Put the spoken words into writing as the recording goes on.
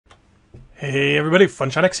Hey everybody,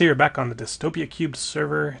 FunshineX here, back on the Dystopia³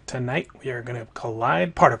 server. Tonight we are going to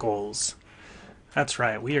collide particles. That's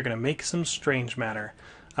right, we are going to make some strange matter.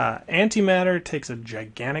 Antimatter takes a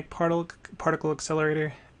gigantic particle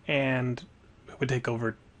accelerator, and it would take over,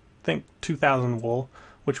 I think, 2,000 wool,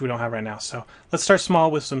 which we don't have right now. So let's start small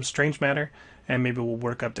with some strange matter, and maybe we'll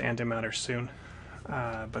work up to antimatter soon.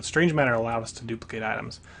 But strange matter allowed us to duplicate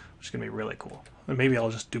items, which is going to be really cool. And maybe I'll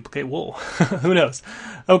just duplicate wool. Who knows?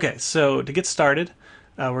 Okay, so to get started,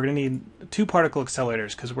 we're going to need two particle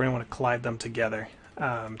accelerators because we're going to want to collide them together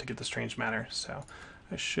to get the strange matter. So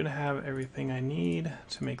I should have everything I need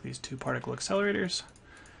to make these two particle accelerators.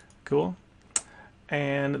 Cool.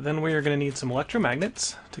 And then we are going to need some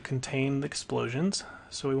electromagnets to contain the explosions.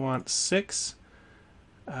 So we want 6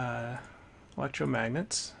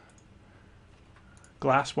 electromagnets.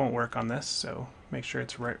 Glass won't work on this, so make sure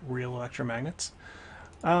it's real electromagnets.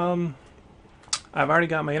 I've already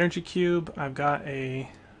got my energy cube. I've got a...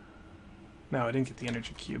 No, I didn't get the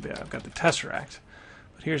energy cube yet. I've got the tesseract.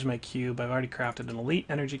 But here's my cube. I've already crafted an elite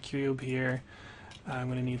energy cube here. I'm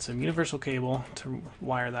going to need some universal cable to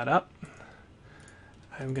wire that up.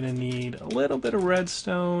 I'm going to need a little bit of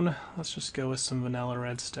redstone. Let's just go with some vanilla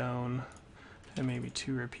redstone and maybe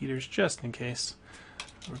 2 repeaters just in case.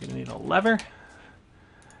 We're going to need a lever.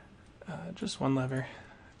 Just 1 lever,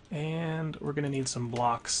 and we're going to need some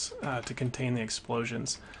blocks to contain the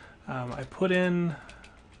explosions. I put in,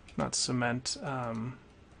 not cement,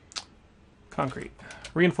 concrete,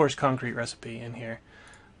 reinforced concrete recipe in here,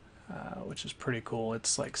 which is pretty cool.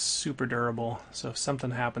 It's like super durable, so if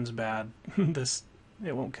something happens bad,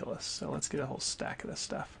 it won't kill us. So let's get a whole stack of this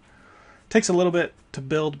stuff. Takes a little bit to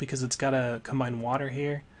build because it's got to combine water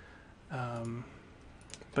here.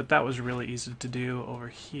 But that was really easy to do over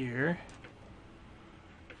here.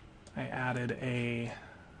 I added a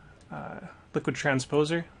liquid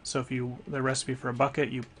transposer, so if the recipe for a bucket,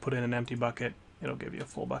 you put in an empty bucket, it'll give you a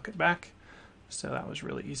full bucket back. So that was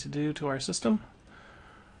really easy to do to our system.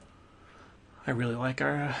 I really like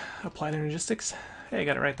our applied energistics. Hey, I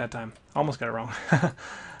got it right that time. Almost got it wrong.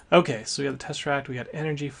 Okay, so we got the tesseract, we got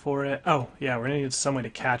energy for it. Oh, yeah, we're going to need some way to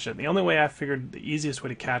catch it. The only way I figured the easiest way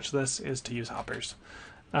to catch this is to use hoppers.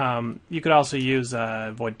 You could also use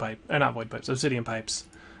obsidian pipes.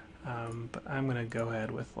 But I'm going to go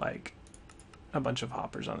ahead with like a bunch of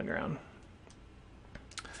hoppers on the ground.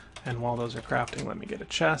 And while those are crafting, let me get a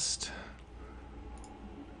chest.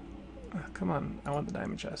 Come on, I want the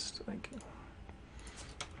diamond chest. Thank you.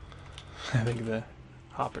 I think the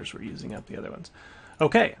hoppers were using up the other ones.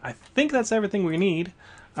 Okay, I think that's everything we need.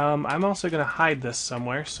 I'm also going to hide this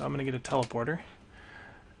somewhere, so I'm going to get a teleporter.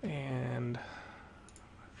 And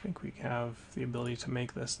I think we have the ability to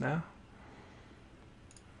make this now.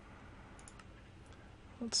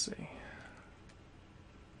 Let's see.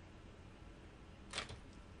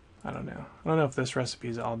 I don't know. I don't know if this recipe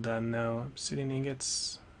is all done. No. Obsidian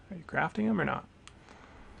ingots. Are you crafting them or not?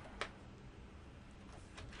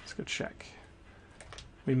 Let's go check.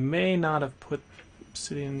 We may not have put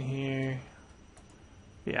obsidian here.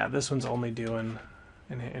 Yeah, this one's only doing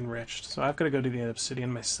enriched. So I've got to go do the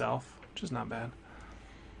obsidian myself, which is not bad.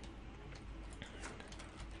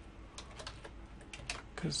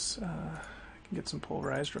 Because I can get some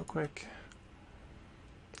pulverized real quick.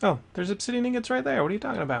 Oh, there's obsidian ingots right there. What are you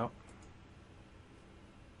talking about?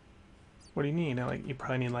 What do you need? Like, you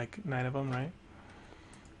probably need like 9 of them, right?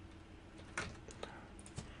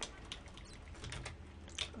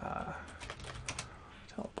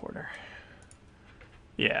 Teleporter.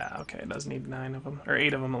 Yeah, okay, it does need 9 of them, or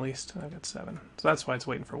 8 of them at least. I've got 7, so that's why it's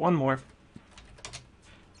waiting for 1 more.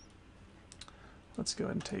 Let's go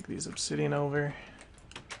ahead and take these obsidian over.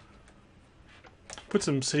 Put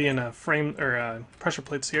some obsidian frame or pressure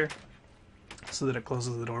plates here so that it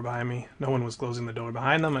closes the door behind me. No one was closing the door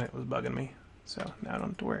behind them and it was bugging me, so now I don't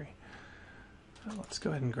have to worry. Let's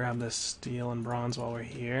go ahead and grab this steel and bronze while we're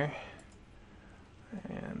here.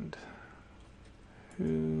 And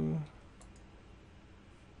who...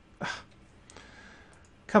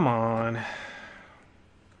 Come on.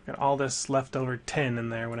 Got all this leftover tin in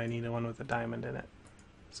there when I need one with a diamond in it.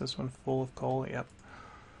 Is this one full of coal? Yep.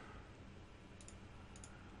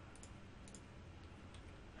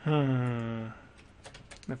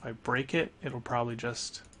 If I break it, it'll probably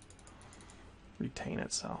just retain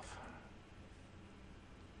itself.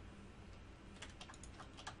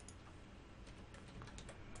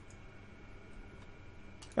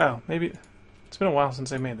 Oh, maybe it's been a while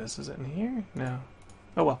since I made this. Is it in here? No.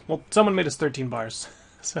 Oh well. Well, someone made us 13 bars,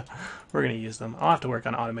 so we're gonna use them. I'll have to work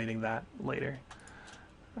on automating that later,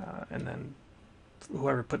 and then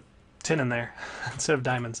whoever put tin in there instead of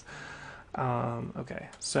diamonds. Okay,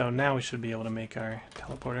 so now we should be able to make our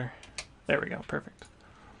teleporter. There we go, perfect.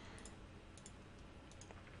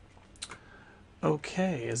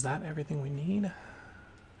 Okay, is that everything we need?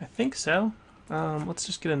 I think so. Let's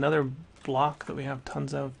just get another block that we have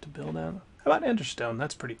tons of to build out. How about Enderstone?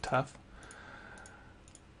 That's pretty tough.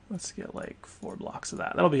 Let's get like 4 blocks of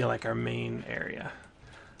that. That'll be like our main area.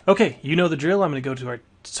 Okay, you know the drill. I'm going to go to our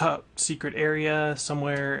top secret area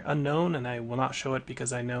somewhere unknown, and I will not show it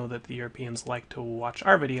because I know that the Europeans like to watch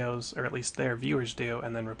our videos, or at least their viewers do,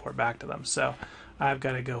 and then report back to them. So I've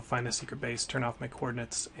got to go find a secret base, turn off my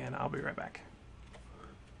coordinates, and I'll be right back.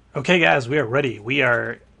 Okay, guys, we are ready. We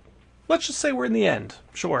are... Let's just say we're in the end.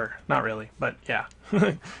 Sure, not really, but yeah.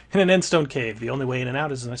 In an endstone cave. The only way in and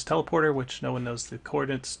out is a nice teleporter, which no one knows the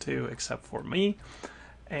coordinates to except for me.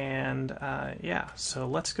 And yeah, so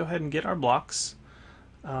let's go ahead and get our blocks.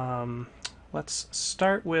 Let's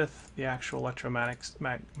start with the actual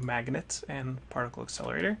electromagnet and particle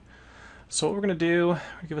accelerator. So what we're going to do,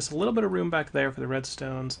 give us a little bit of room back there for the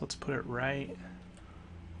redstones. Let's put it right,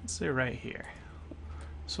 let's say right here.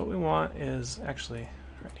 So what we want is actually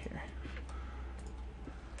right here.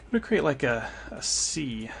 I'm going to create like a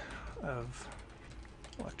sea of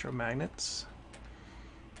electromagnets.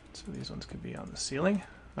 So these ones could be on the ceiling.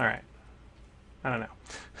 Alright. I don't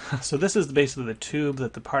know. So this is basically the tube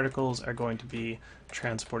that the particles are going to be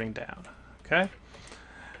transporting down. Okay?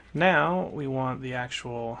 Now we want the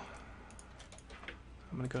actual...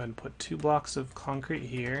 I'm going to go ahead and put 2 blocks of concrete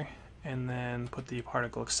here, and then put the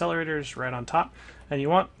particle accelerators right on top. And you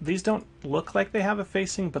want... These don't look like they have a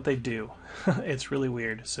facing, but they do. It's really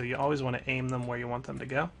weird. So you always want to aim them where you want them to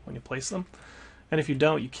go when you place them. And if you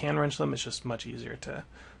don't, you can wrench them. It's just much easier to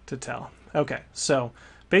tell. Okay, so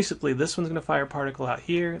basically this one's going to fire a particle out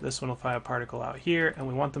here, this one will fire a particle out here, and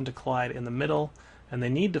we want them to collide in the middle, and they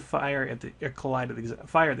need to fire at the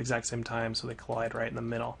fire at the exact same time, so they collide right in the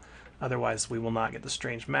middle. Otherwise we will not get the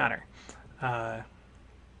strange matter.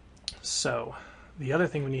 So the other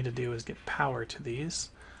thing we need to do is get power to these.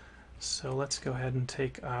 So let's go ahead and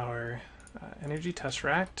take our energy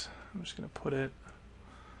tesseract. I'm just going to put it,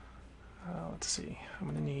 let's see, I'm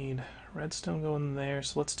going to need redstone going there,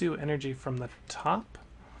 so let's do energy from the top.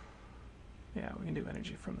 Yeah, we can do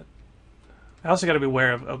energy from the... I also got to be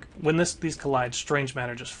aware of, okay, when these collide, strange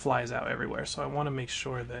matter just flies out everywhere, so I want to make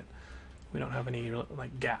sure that we don't have any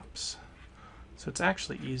like gaps. So it's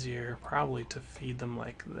actually easier probably to feed them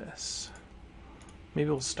like this. Maybe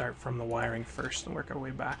we'll start from the wiring first and work our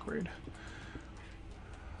way backward.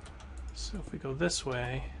 So if we go this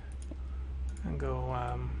way and go,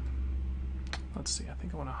 let's see, I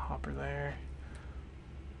think I want a hopper there.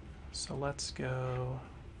 So let's go,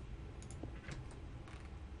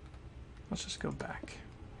 let's just go back.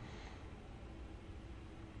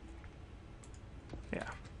 Yeah,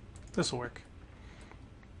 this will work.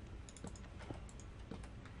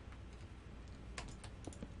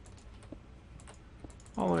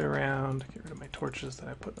 All the way around, get rid of my torches that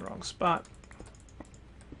I put in the wrong spot.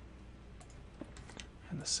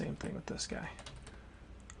 And the same thing with this guy.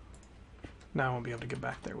 Now I won't be able to get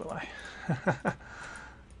back there, will I?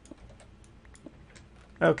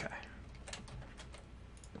 Okay.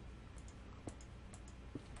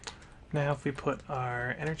 Now if we put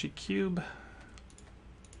our energy cube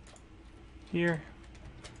here.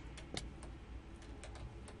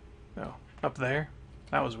 Oh, up there.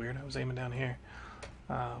 That was weird. I was aiming down here.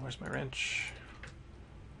 Where's my wrench?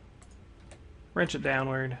 Wrench it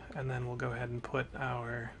downward, and then we'll go ahead and put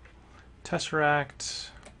our tesseract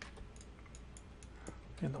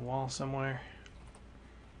in the wall somewhere.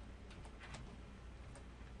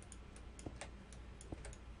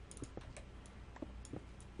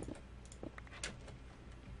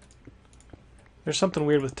 There's something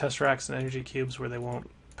weird with tesseracts and energy cubes where they won't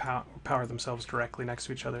power themselves directly next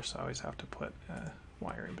to each other, so I always have to put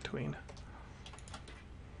wire in between.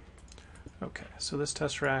 Okay, so this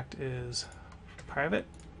tesseract is private,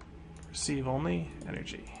 receive only,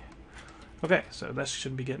 energy. Okay, so this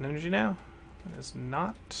should be getting energy now. It is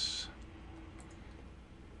not.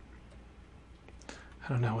 I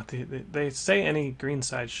don't know what they say any green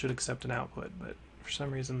side should accept an output, but for some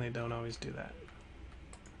reason they don't always do that.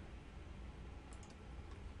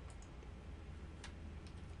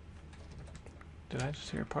 Did I just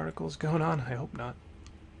hear particles going on? I hope not.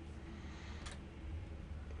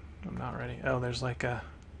 I'm not ready. Oh, there's like a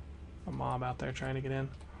mob out there trying to get in.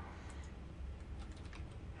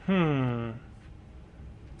 Hold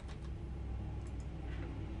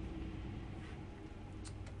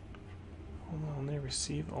on, they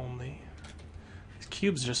receive only. These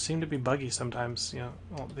cubes just seem to be buggy sometimes. You know,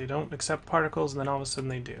 well, they don't accept particles, and then all of a sudden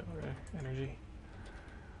they do. Energy.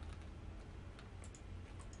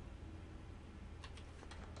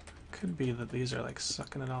 Could be that these are like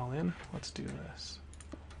sucking it all in. Let's do this.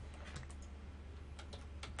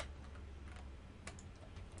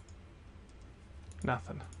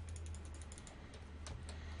 Nothing.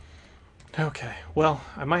 Okay, well,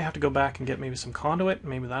 I might have to go back and get maybe some conduit.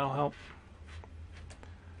 Maybe that'll help.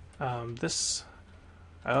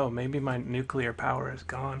 Oh, maybe my nuclear power is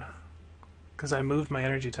gone. Because I moved my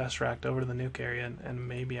energy tesseract over to the nuke area and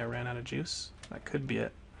maybe I ran out of juice. That could be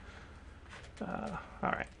it.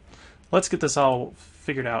 Alright. Let's get this all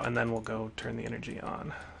figured out and then we'll go turn the energy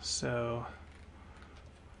on. So,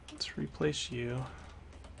 let's replace you.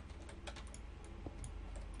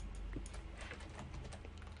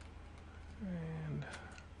 And,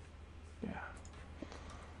 yeah.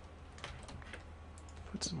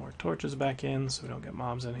 Put some more torches back in so we don't get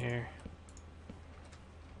mobs in here.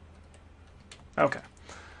 Okay.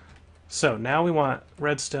 So now we want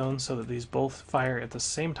redstone so that these both fire at the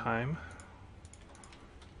same time.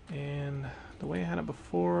 And the way I had it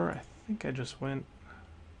before, I think I just went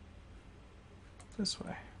this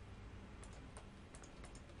way.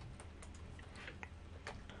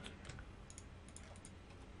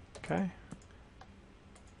 Okay.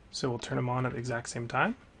 So we'll turn them on at the exact same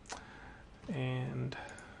time. And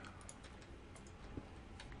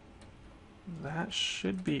that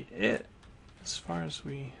should be it as far as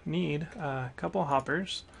we need. A couple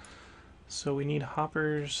hoppers. So we need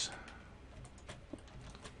hoppers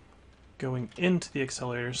going into the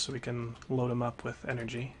accelerators so we can load them up with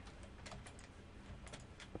energy.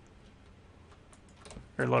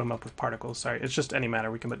 Or load them up with particles, sorry. It's just any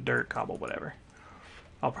matter. We can put dirt, cobble, whatever.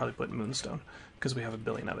 I'll probably put moonstone because we have 1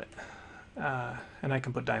 billion of it. And I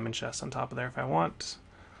can put diamond chests on top of there if I want.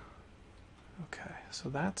 Okay, so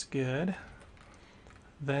that's good.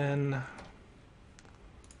 Then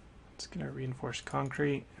let's get our reinforced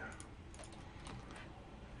concrete.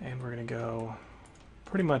 And we're going to go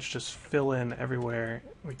pretty much just fill in everywhere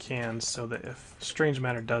we can so that if strange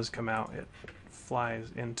matter does come out, it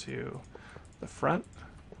flies into the front.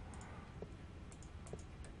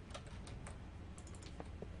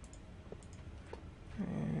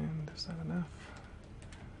 And is that enough?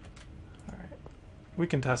 Alright. We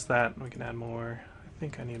can test that. We can add more. I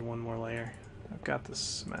think I need one more layer. I've got the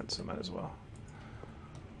cement, so might as well.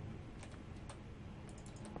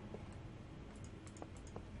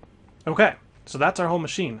 Okay, so that's our whole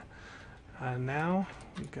machine. Now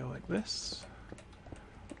we go like this.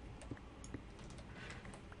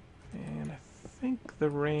 And I think the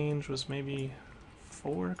range was maybe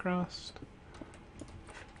 4 across.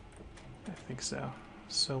 I think so.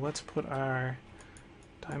 So let's put our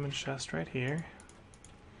diamond chest right here.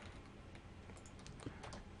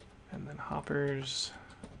 And then hoppers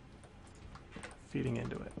feeding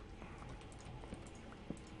into it.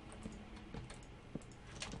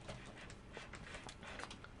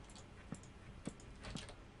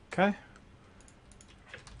 Okay.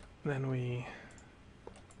 Then we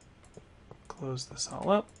close this all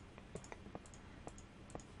up.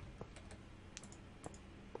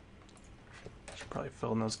 Should probably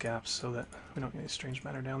fill in those gaps so that we don't get any strange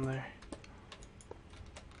matter down there.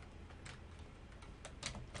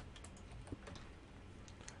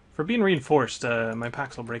 For being reinforced, my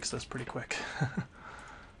Paxel breaks this pretty quick.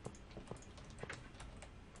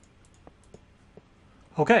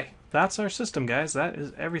 Okay, that's our system, guys. That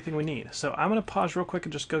is everything we need. So I'm going to pause real quick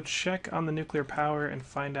and just go check on the nuclear power and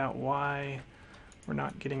find out why we're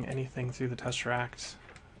not getting anything through the Tesseract.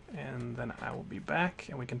 And then I will be back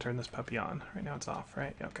and we can turn this puppy on. Right now it's off,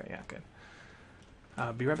 right? Okay, yeah, good.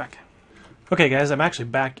 Be right back. Okay, guys, I'm actually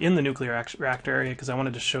back in the nuclear reactor area because I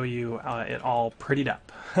wanted to show you it all prettied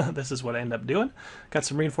up. This is what I ended up doing. Got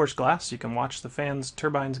some reinforced glass so you can watch the fans,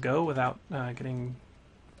 turbines go without getting,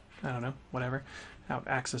 I don't know, whatever, out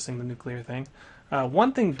accessing the nuclear thing.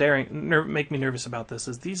 One thing make me nervous about this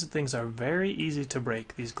is these things are very easy to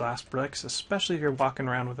break, these glass bricks, especially if you're walking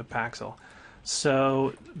around with a Paxel.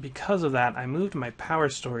 So because of that, I moved my power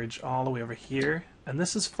storage all the way over here, and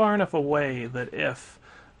this is far enough away that if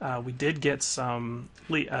we did get some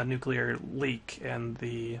nuclear leak and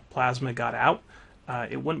the plasma got out,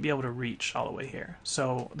 it wouldn't be able to reach all the way here.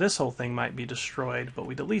 So this whole thing might be destroyed, but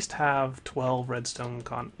we'd at least have 12 redstone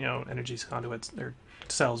energy conduits or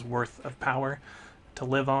cells worth of power to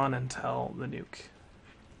live on until the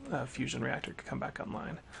nuke fusion reactor could come back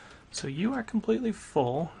online. So you are completely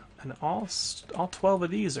full, and all 12 of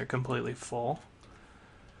these are completely full.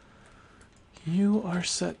 You are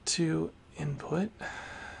set to input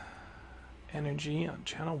energy on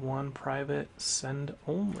channel 1 private send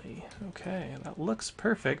only. Okay, that looks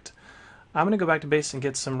perfect. I'm gonna go back to base and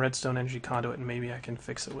get some redstone energy conduit and maybe I can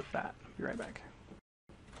fix it with that. Be right back.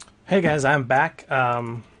 Hey guys, I'm back.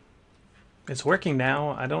 It's working now.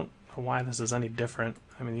 I don't know why this is any different.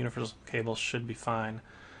 I mean, the universal cable should be fine.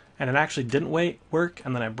 And it actually didn't work,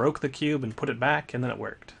 and then I broke the cube and put it back, and then it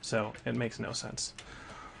worked. So it makes no sense.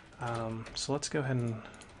 So let's go ahead and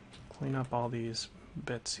clean up all these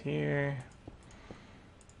bits here.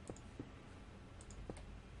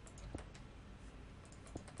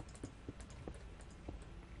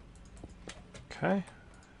 Okay.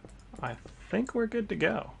 I think we're good to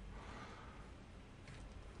go.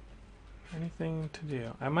 Anything to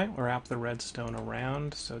do? I might wrap the redstone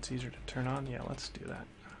around so it's easier to turn on. Yeah, let's do that.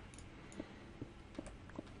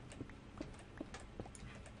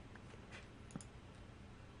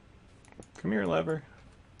 Come here, lever.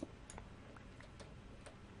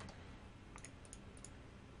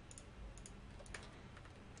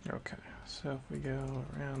 Okay, so if we go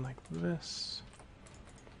around like this.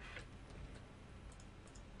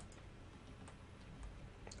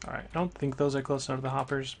 Alright, I don't think those are close enough to the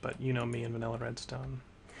hoppers, but you know me and vanilla redstone.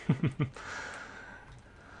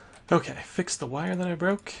 Okay, fix the wire that I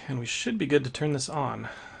broke, and we should be good to turn this on.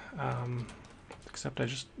 Except I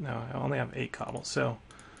only have 8 cobble, so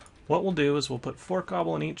what we'll do is we'll put 4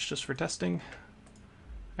 cobble in each just for testing.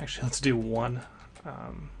 Actually, let's do 1.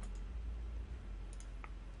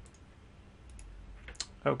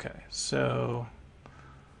 Okay, so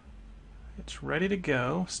it's ready to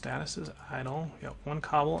go. Status is idle. We got 1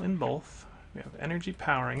 cobble in both. We have energy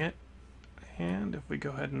powering it. And if we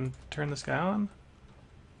go ahead and turn this guy on,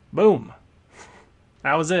 boom!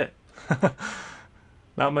 That was it.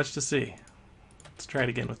 Not much to see. Let's try it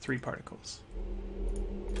again with 3 particles.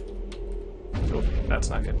 Oh, that's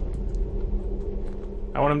not good.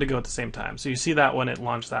 I want them to go at the same time. So you see that one, it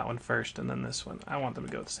launched that one first, and then this one. I want them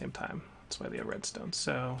to go at the same time. That's why they have redstone.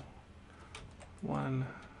 So 1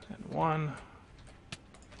 and 1.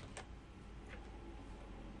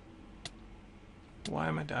 Why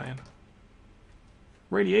am I dying?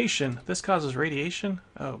 Radiation. This causes radiation?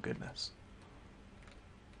 Oh, goodness.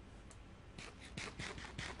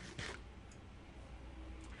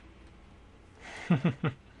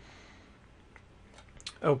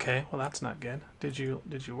 Okay, well that's not good. Did you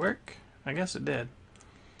work? I guess it did.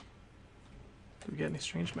 Did we get any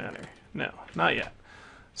strange matter? No, not yet.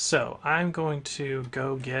 So I'm going to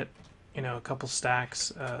go get, a couple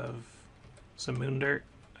stacks of some moon dirt.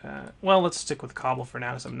 Well, let's stick with cobble for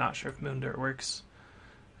now, because I'm not sure if moon dirt works.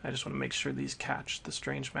 I just want to make sure these catch the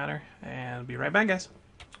strange matter, and be right back, guys.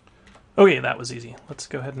 Okay, that was easy. Let's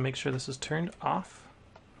go ahead and make sure this is turned off,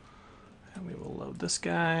 and we will load this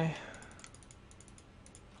guy.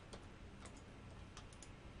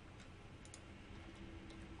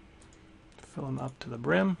 Fill them up to the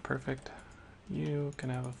brim. Perfect. You can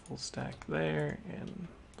have a full stack there and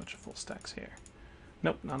a bunch of full stacks here.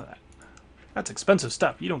 Nope, none of that. That's expensive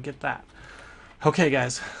stuff. You don't get that. Okay,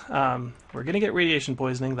 guys. We're going to get radiation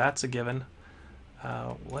poisoning. That's a given.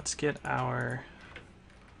 Let's get our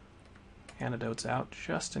antidotes out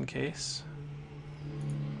just in case.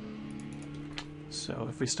 So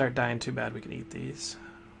if we start dying too bad, we can eat these.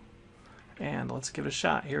 And let's give it a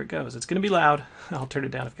shot. Here it goes. It's going to be loud. I'll turn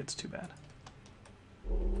it down if it gets too bad.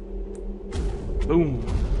 Boom.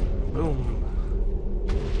 Boom.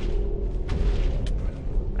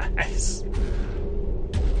 Nice.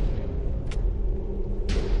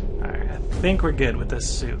 Alright, I think we're good with this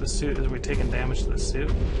suit. The suit, are we taking damage to the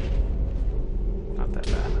suit? Not that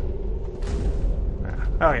bad.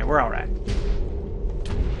 Oh yeah, we're alright.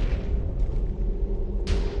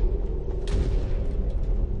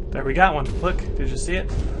 There, we got one. Look, did you see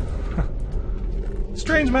it?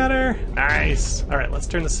 Strange matter! Nice! Alright, let's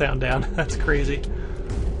turn the sound down. That's crazy.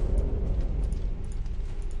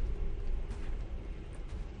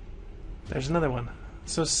 There's another one.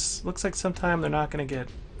 So looks like sometime they're not going to get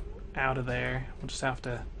out of there. We'll just have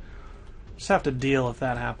to deal if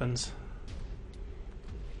that happens.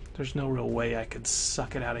 There's no real way I could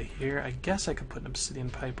suck it out of here. I guess I could put an obsidian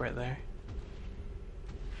pipe right there.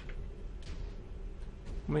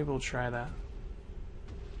 Maybe we'll try that.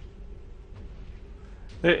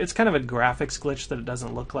 It's kind of a graphics glitch that it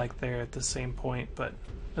doesn't look like they're at the same point, but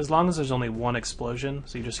as long as there's only one explosion,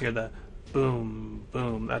 so you just hear the boom,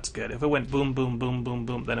 boom, that's good. If it went boom, boom, boom, boom,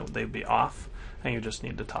 boom, then they'd be off, and you just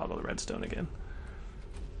need to toggle the redstone again.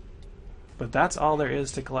 But that's all there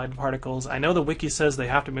is to collide particles. I know the wiki says they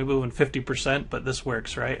have to be moving 50%, but this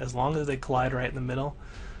works, right? As long as they collide right in the middle.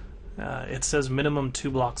 It says minimum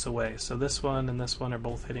 2 blocks away, so this one and this one are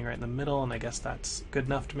both hitting right in the middle, and I guess that's good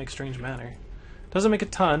enough to make strange matter. Doesn't make a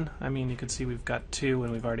ton. I mean, you can see we've got 2,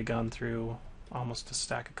 and we've already gone through almost a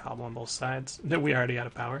stack of cobble on both sides. We already out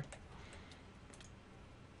of power.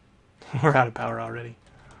 We're out of power already.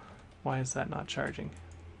 Why is that not charging?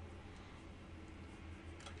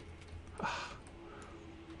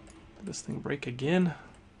 Did this thing break again?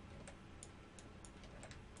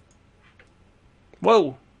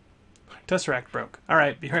 Whoa! Tesseract broke.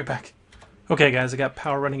 Alright, be right back. Okay guys, I got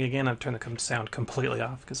power running again. I've turned the sound completely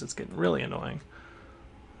off because it's getting really annoying.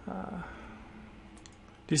 Do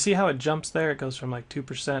you see how it jumps there? It goes from like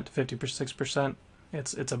 2% to 56%.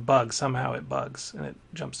 It's a bug. Somehow it bugs and it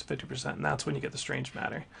jumps to 50%, and that's when you get the strange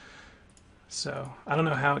matter. So I don't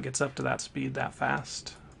know how it gets up to that speed that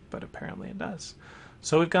fast, but apparently it does.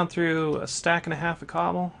 So we've gone through a stack and a half of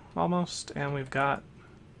cobble almost, and we've got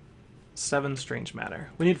 7 strange matter.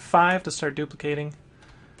 We need 5 to start duplicating.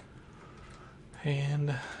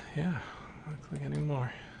 And yeah, looks like I need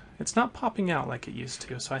more. It's not popping out like it used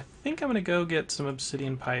to, so I think I'm going to go get some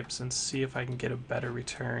obsidian pipes and see if I can get a better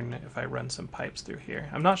return if I run some pipes through here.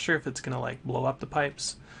 I'm not sure if it's going to like blow up the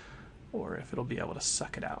pipes or if it'll be able to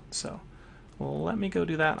suck it out. So let me go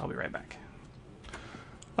do that. I'll be right back.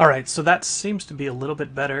 Alright, so that seems to be a little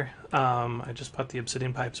bit better. I just put the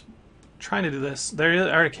obsidian pipes. Trying to do this.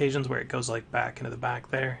 There are occasions where it goes like back into the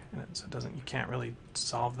back there, and so it doesn't. You can't really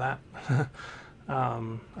solve that.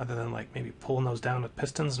 Other than like maybe pulling those down with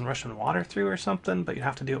pistons and rushing water through or something, but you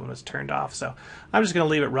have to do it when it's turned off. So I'm just going to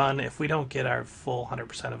leave it run. If we don't get our full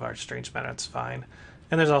 100% of our strange matter, that's fine.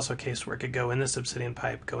 And there's also a case where it could go in this obsidian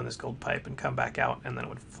pipe, go in this gold pipe, and come back out, and then it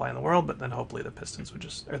would fly in the world, but then hopefully the pistons would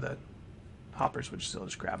just, or the hoppers would still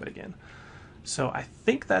just grab it again. So I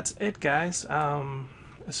think that's it, guys,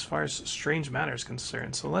 as far as strange matter is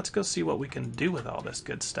concerned. So let's go see what we can do with all this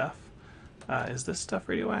good stuff. Is this stuff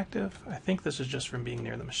radioactive? I think this is just from being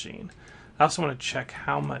near the machine. I also want to check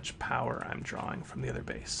how much power I'm drawing from the other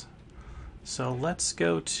base. So let's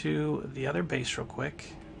go to the other base real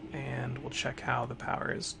quick, and we'll check how the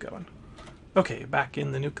power is going. Okay, back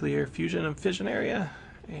in the nuclear fusion and fission area,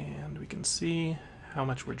 and we can see how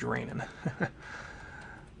much we're draining.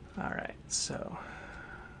 Alright, so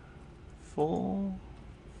full,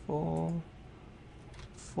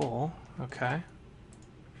 okay.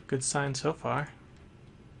 Good sign so far.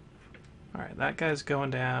 Alright, that guy's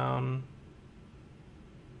going down.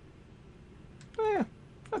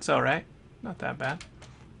 That's alright. Not that bad.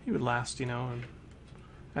 He would last, you know,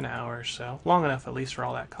 an hour or so. Long enough at least for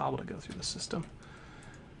all that cobble to go through the system.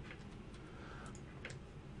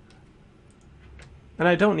 And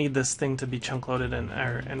I don't need this thing to be chunk loaded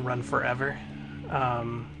and run forever.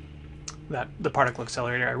 The particle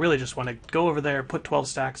accelerator. I really just want to go over there, put 12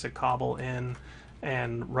 stacks of cobble in,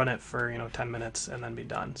 and run it for 10 minutes and then be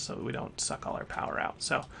done, so we don't suck all our power out.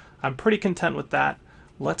 So I'm pretty content with that.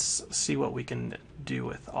 Let's see what we can do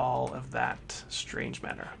with all of that strange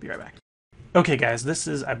matter. Be right back. Okay guys, this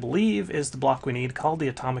is, I believe, is the block we need, called the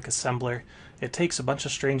atomic assembler. It takes a bunch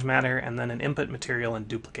of strange matter and then an input material and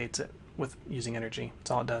duplicates it with using energy.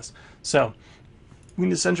 That's all it does. So we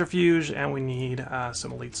need a centrifuge and we need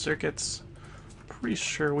some elite circuits. Pretty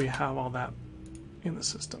sure we have all that in the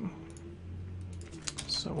system.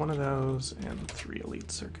 So one of those and 3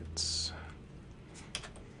 elite circuits.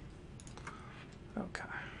 Okay.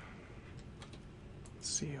 Let's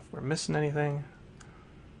see if we're missing anything.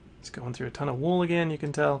 It's going through a ton of wool again, you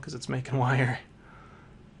can tell, because it's making wire.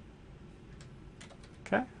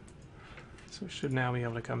 Okay. So we should now be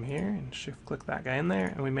able to come here and shift click that guy in there,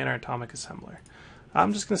 and we made our atomic assembler.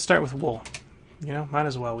 I'm just going to start with wool. Might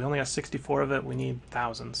as well. We only got 64 of it. We need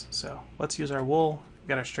thousands. So let's use our wool. We've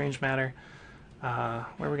got our strange matter. Where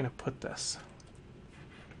are we going to put this?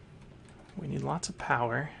 We need lots of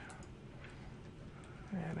power.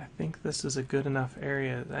 And I think this is a good enough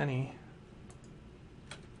area as any.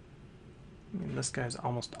 This guy's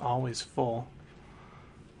almost always full.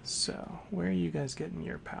 So, where are you guys getting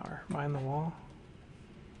your power? Behind the wall?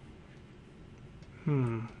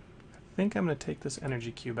 I think I'm going to take this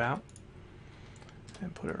energy cube out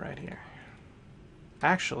and put it right here.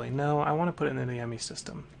 Actually, no, I want to put it into the ME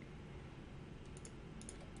system.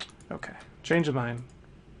 Okay, change of mind.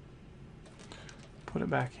 Put it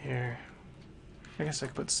back here. I guess I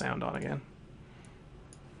could put sound on again.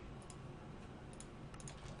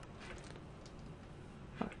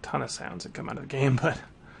 Not a ton of sounds that come out of the game, but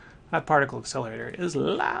that particle accelerator is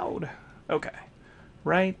loud. Okay,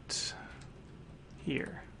 right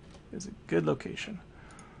here is a good location.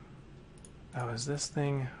 Oh, is this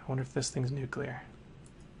thing? I wonder if this thing's nuclear.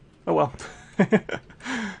 Oh well.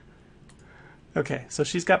 Okay, so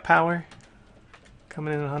she's got power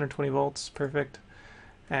coming in at 120 volts, perfect.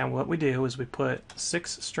 And what we do is we put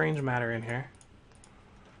 6 strange matter in here,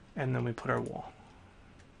 and then we put our wool.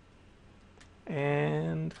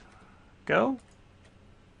 And go.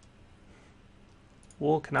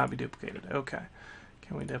 Wool cannot be duplicated. Okay.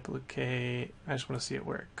 Can we duplicate? I just want to see it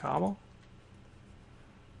where. Cobble?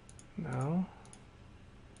 No.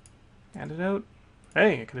 Antidote?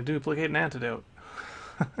 Hey, it can duplicate an antidote.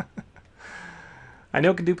 I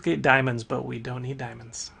know it can duplicate diamonds, but we don't need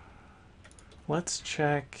diamonds. Let's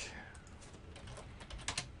check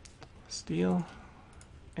steel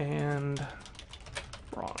and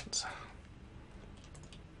bronze.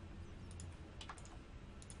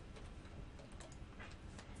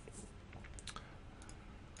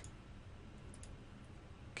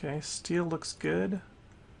 Okay, steel looks good.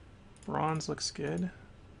 Bronze looks good.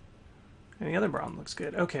 And the other bronze looks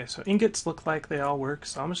good. Okay, so ingots look like they all work,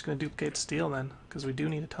 so I'm just going to duplicate steel then, because we do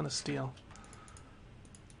need a ton of steel.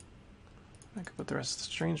 I could put the rest of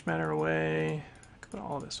the strange matter away. I could put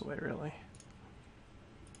all of this away, really.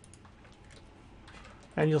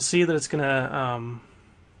 And you'll see that it's going to...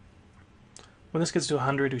 when this gets to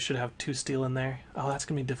 100, we should have 2 steel in there. Oh, that's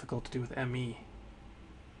going to be difficult to do with ME.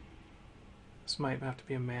 This might have to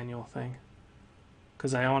be a manual thing.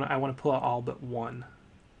 Because I want to pull out all but 1.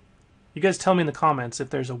 You guys tell me in the comments if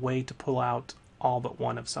there's a way to pull out all but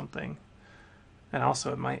 1 of something. And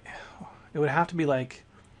also it would have to be like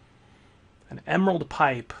an emerald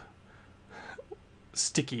pipe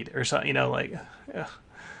stickied or something, you know, like,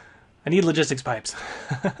 I need logistics pipes.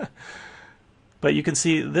 But you can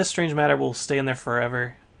see this strange matter will stay in there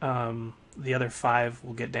forever. The other 5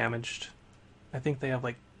 will get damaged. I think they have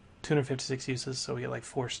like 256 uses, so we get like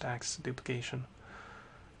 4 stacks of duplication.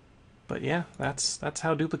 But yeah, that's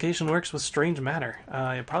how duplication works with strange matter.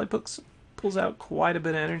 It probably pulls out quite a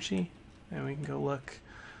bit of energy, and we can go look.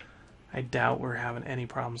 I doubt we're having any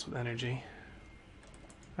problems with energy.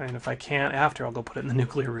 I mean, if I can't after, I'll go put it in the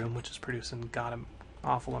nuclear room, which is producing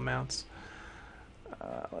awful amounts.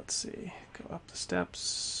 Let's see, go up the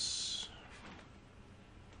steps.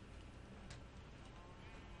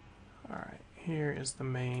 Alright, here is the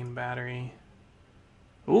main battery.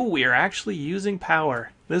 Ooh, we are actually using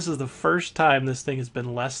power. This is the first time this thing has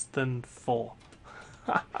been less than full.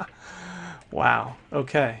 Wow,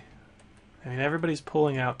 okay. I mean, everybody's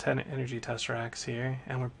pulling out 10 energy tesseracts here,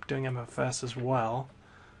 and we're doing MFS as well.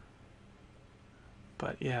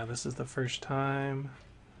 But yeah, this is the first time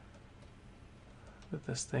that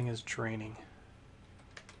this thing is draining.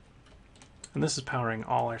 And this is powering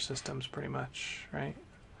all our systems pretty much, right?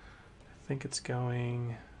 I think it's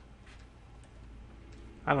going...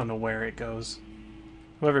 I don't know where it goes.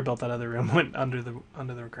 Whoever built that other room went under the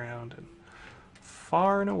ground and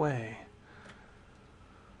far and away.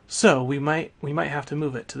 So we might have to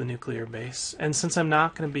move it to the nuclear base. And since I'm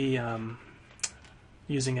not going to be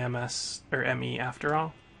using MS or ME after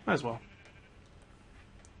all, might as well.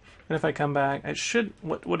 And if I come back, it should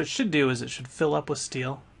what it should do is it should fill up with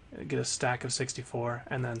steel, get a stack of 64,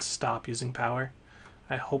 and then stop using power.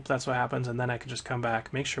 I hope that's what happens, and then I can just come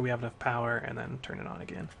back, make sure we have enough power, and then turn it on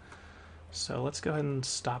again. So let's go ahead and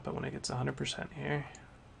stop it when it gets 100% here.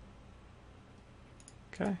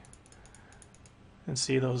 Okay. And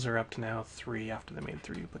see, those are up to now 3 after they made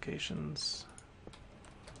 3 duplications.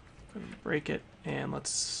 Break it, and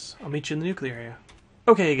I'll meet you in the nuclear area.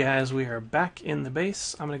 Okay guys, we are back in the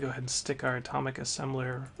base. I'm going to go ahead and stick our atomic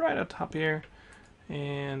assembler right up top here,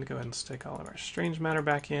 and go ahead and stick all of our strange matter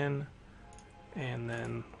back in. And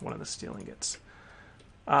then one of the steel ingots.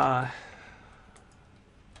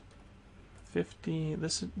 50.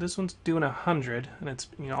 This one's doing 100, and it's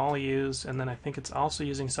all used. And then I think it's also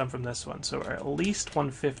using some from this one, so at least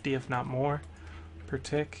 150, if not more, per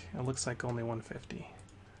tick. It looks like only 150.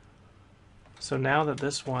 So now that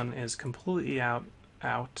this one is completely out.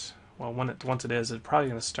 Well, once it is, it's probably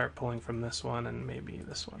going to start pulling from this one and maybe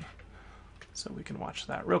this one. So we can watch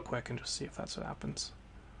that real quick and just see if that's what happens.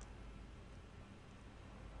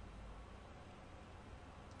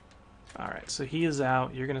 Alright, so he is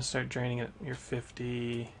out. You're going to start draining it. You're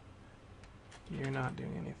 50. You're not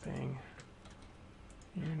doing anything.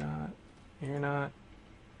 You're not.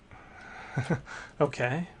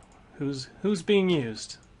 Okay. Who's being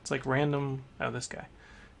used? It's like random. Oh, this guy.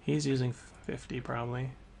 He's using 50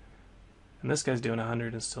 probably. And this guy's doing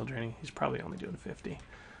 100 and still draining. He's probably only doing 50.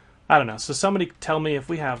 I don't know. So somebody tell me if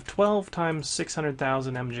we have 12 times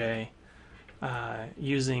 600,000 MJ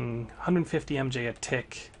using 150 MJ a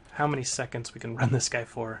tick, how many seconds we can run this guy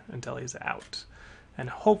for until he's out. And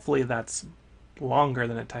hopefully that's longer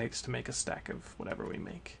than it takes to make a stack of whatever we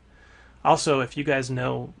make. Also, if you guys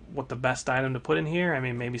know what the best item to put in here, I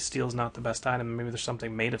mean, maybe steel's not the best item, maybe there's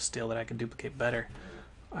something made of steel that I could duplicate better.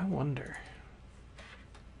 I wonder.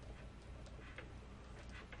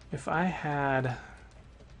 If I had...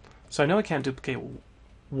 So I know I can't duplicate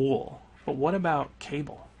wool, but what about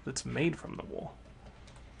cable that's made from the wool?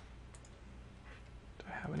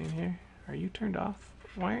 Have any in here? Are you turned off?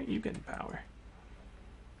 Why aren't you getting power?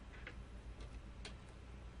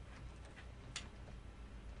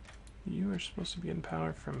 You are supposed to be getting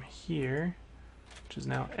power from here, which is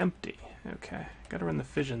now empty. Okay, gotta run the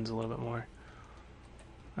fissions a little bit more.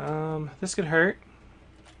 This could hurt.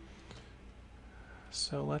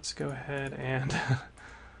 So let's go ahead and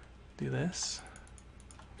do this.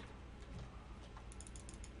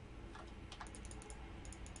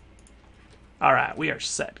 Alright, we are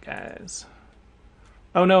set, guys.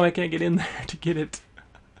 Oh no, I can't get in there to get it.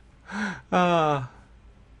 Oh,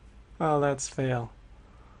 that's fail.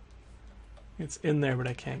 It's in there, but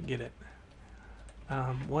I can't get it.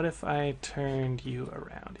 What if I turned you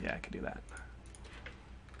around? Yeah, I could do that.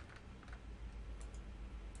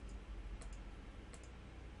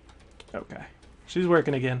 Okay, she's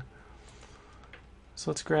working again.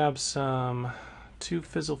 So let's grab some 2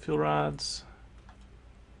 fizzle fuel rods.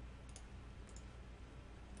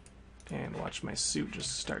 And watch my suit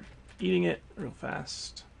just start eating it real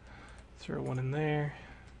fast. Throw one in there.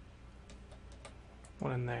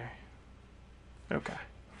 One in there. Okay.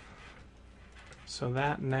 So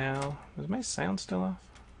that now... Is my sound still off?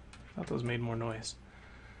 I thought those made more noise.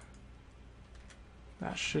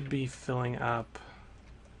 That should be filling up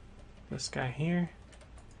this guy here.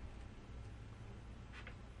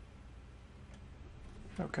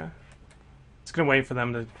 Okay. It's going to wait for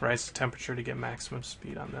them to rise the temperature to get maximum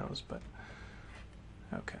speed on those, but...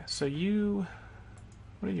 Okay, so you...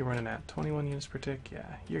 What are you running at? 21 units per tick?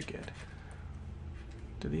 Yeah, you're good.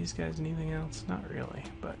 Do these guys need anything else? Not really,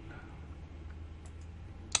 but...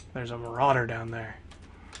 There's a marauder down there.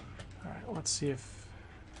 Alright, let's see if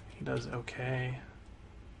he does okay.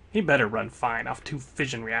 He better run fine off 2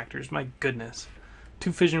 fission reactors, my goodness.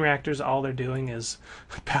 2 fission reactors, all they're doing is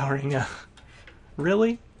powering a...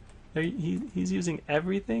 Really? He's using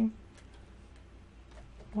everything?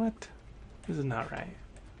 What? This is not right.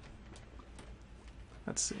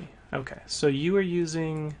 Let's see. Okay, so you are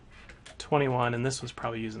using 21, and this was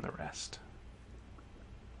probably using the rest.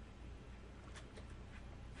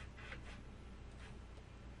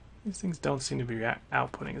 These things don't seem to be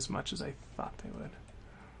outputting as much as I thought they would.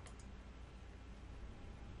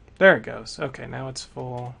 There it goes. Okay, now it's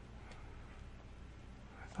full.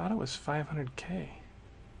 I thought it was 500k.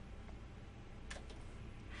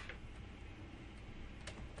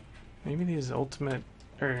 Maybe these ultimate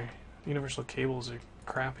or universal cables are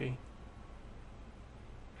crappy.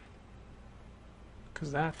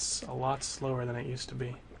 Because that's a lot slower than it used to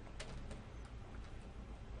be.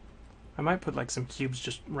 I might put like some cubes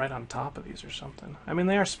just right on top of these or something. I mean,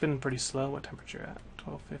 they are spinning pretty slow. What temperature at?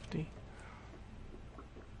 1250.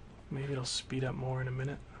 Maybe it'll speed up more in a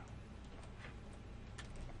minute.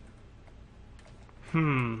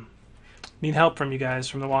 Need help from you guys,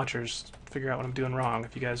 from the watchers. Figure out what I'm doing wrong.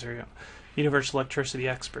 If you guys are universal electricity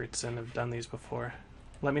experts and have done these before,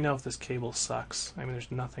 let me know if this cable sucks. I mean, there's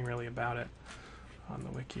nothing really about it on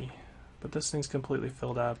the wiki. But this thing's completely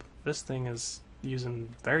filled up. This thing is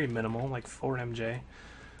using very minimal, like 4 MJ.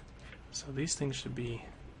 So these things should be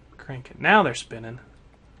cranking. Now they're spinning.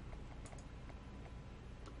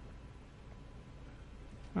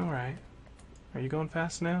 Alright. Are you going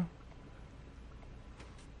fast now?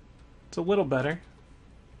 It's a little better.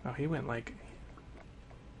 Oh, he went like...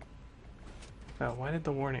 Oh, why did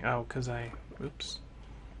the warning... Oh, because I... Oops.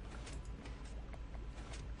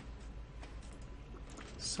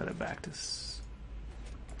 Set it back to...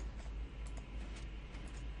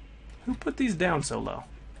 Who put these down so low?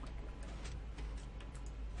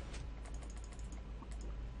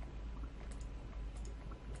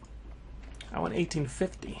 I want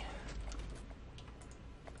 1850.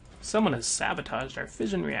 Someone has sabotaged our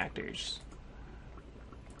fission reactors.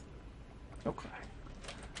 Okay.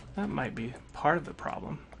 That might be part of the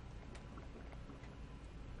problem.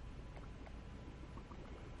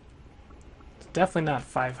 It's definitely not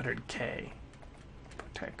 500k per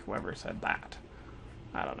tick, whoever said that.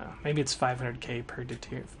 I don't know. Maybe it's 500k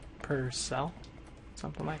per cell?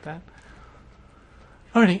 Something like that.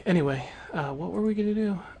 Alrighty, anyway, what were we going to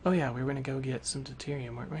do? Oh yeah, we were going to go get some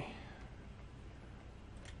deuterium, weren't we?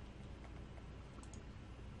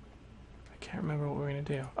 I can't remember what we were going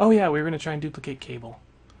to do. Oh yeah, we were going to try and duplicate cable.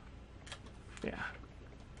 Yeah,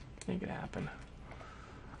 make it happen.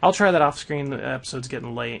 I'll try that off screen. The episode's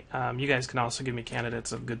getting late. You guys can also give me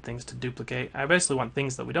candidates of good things to duplicate. I basically want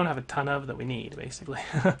things that we don't have a ton of that we need, basically.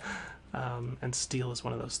 And steel is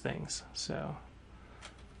one of those things. So,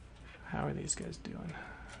 how are these guys doing?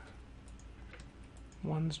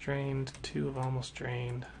 One's drained, 2 have almost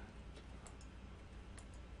drained.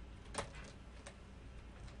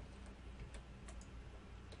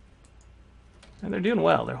 And they're doing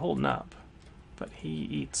well, they're holding up. But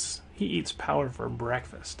he He eats power for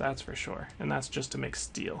breakfast, that's for sure. And that's just to make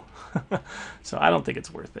steel. So I don't think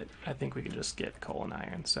it's worth it. I think we could just get coal and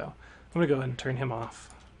iron. So I'm going to go ahead and turn him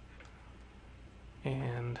off.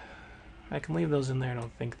 And I can leave those in there. I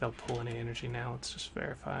don't think they'll pull any energy now. Let's just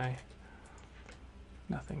verify.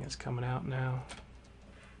 Nothing is coming out now.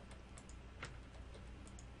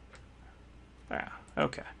 Ah,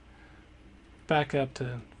 okay. Back up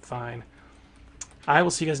to fine. I will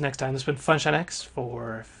see you guys next time. This has been FunshineX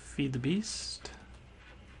for Feed the Beast,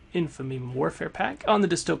 Infamy Warfare Pack on the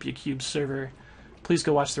Dystopia³ server. Please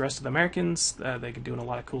go watch the rest of the Americans. They're doing a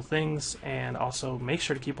lot of cool things. And also make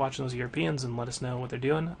sure to keep watching those Europeans and let us know what they're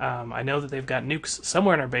doing. I know that they've got nukes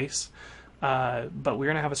somewhere in our base, but we're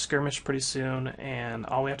going to have a skirmish pretty soon, and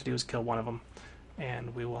all we have to do is kill one of them,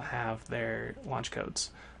 and we will have their launch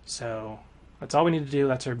codes. So that's all we need to do.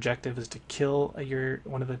 That's our objective, is to kill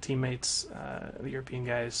one of the teammates, the European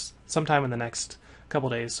guys, sometime in the next couple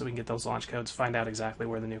days, so we can get those launch codes, find out exactly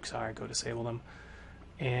where the nukes are, go disable them.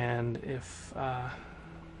 And if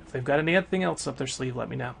they've got anything else up their sleeve, let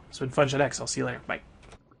me know. It's been FunshineX. I'll see you later. Bye.